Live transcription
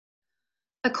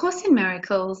A Course in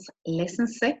Miracles, Lesson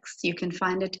 6. You can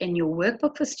find it in your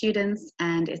workbook for students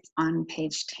and it's on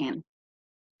page 10.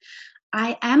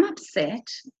 I am upset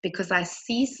because I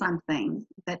see something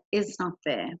that is not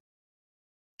there.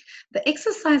 The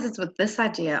exercises with this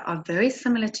idea are very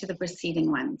similar to the preceding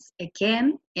ones.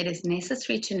 Again, it is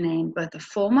necessary to name both the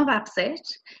form of upset,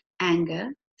 anger,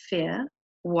 fear,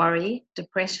 worry,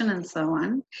 depression, and so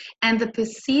on, and the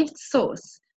perceived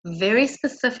source very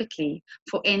specifically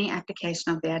for any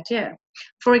application of the idea.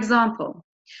 For example,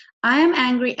 I am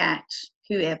angry at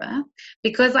whoever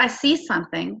because I see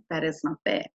something that is not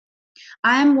there.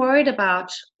 I am worried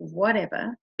about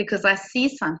whatever because I see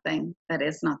something that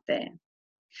is not there.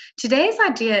 Today's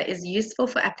idea is useful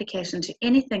for application to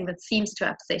anything that seems to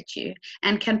upset you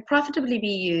and can profitably be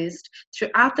used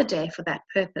throughout the day for that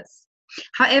purpose.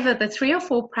 However, the 3 or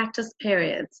 4 practice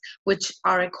periods which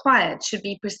are required should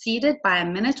be preceded by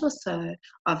a minute or so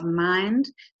of mind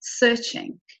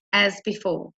searching as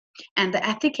before, and the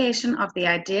application of the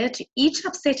idea to each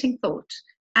upsetting thought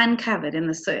uncovered in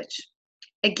the search.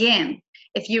 Again,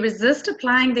 if you resist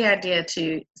applying the idea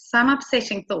to some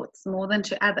upsetting thoughts more than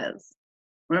to others,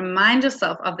 remind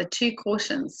yourself of the 2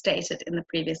 cautions stated in the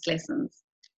previous lessons.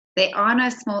 There are no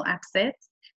small upsets.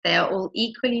 They are all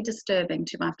equally disturbing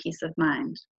to my peace of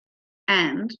mind.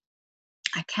 And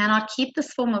I cannot keep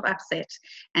this form of upset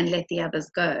and let the others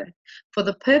go. For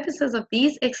the purposes of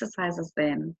these exercises,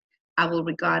 then, I will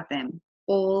regard them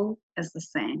all as the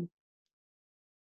same.